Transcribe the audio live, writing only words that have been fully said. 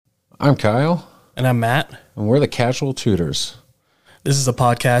I'm Kyle. And I'm Matt. And we're the Casual Tutors. This is a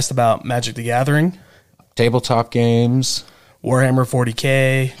podcast about Magic the Gathering, tabletop games, Warhammer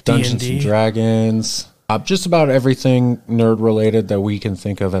 40K, Dungeons D&D. and Dragons, just about everything nerd related that we can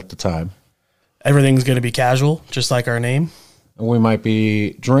think of at the time. Everything's going to be casual, just like our name. We might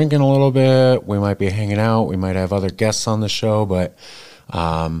be drinking a little bit. We might be hanging out. We might have other guests on the show, but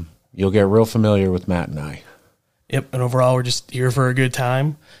you'll get real familiar with Matt and I. Yep, and overall, we're just here for a good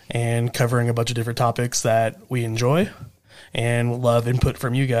time and covering a bunch of different topics that we enjoy and love input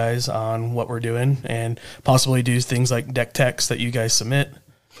from you guys on what we're doing and possibly do things like deck techs that you guys submit.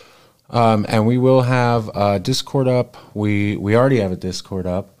 And we will have a Discord up. We already have a Discord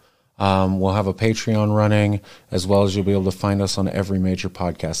up. We'll have a Patreon running, as well as you'll be able to find us on every major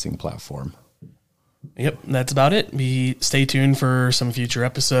podcasting platform. Yep, that's about it. Stay tuned for some future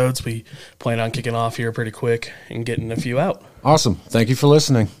episodes. We plan on kicking off here pretty quick and getting a few out. Awesome. Thank you for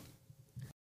listening.